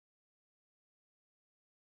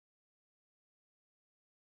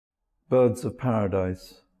Birds of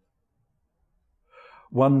paradise.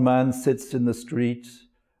 One man sits in the street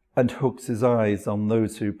and hooks his eyes on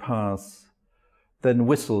those who pass, then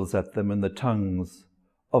whistles at them in the tongues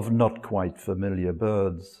of not quite familiar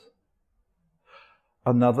birds.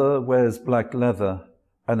 Another wears black leather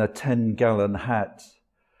and a 10-gallon hat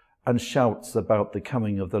and shouts about the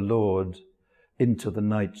coming of the Lord into the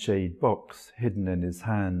nightshade box hidden in his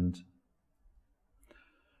hand.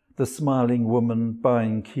 The smiling woman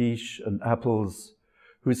buying quiche and apples,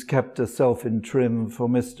 who's kept herself in trim for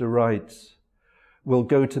Mr. Right, will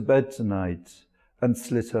go to bed tonight and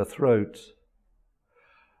slit her throat.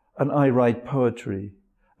 And I write poetry,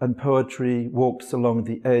 and poetry walks along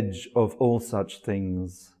the edge of all such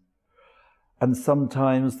things. And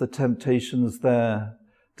sometimes the temptation's there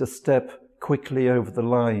to step quickly over the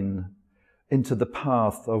line into the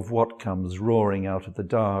path of what comes roaring out of the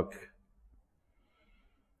dark.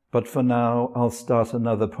 But for now, I'll start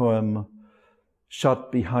another poem,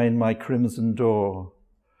 shut behind my crimson door,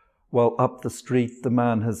 while up the street the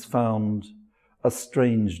man has found a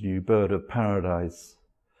strange new bird of paradise,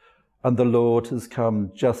 and the Lord has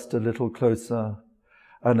come just a little closer,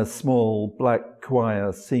 and a small black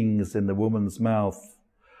choir sings in the woman's mouth,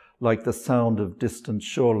 like the sound of distant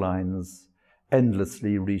shorelines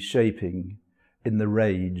endlessly reshaping in the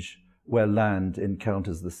rage where land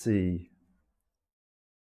encounters the sea.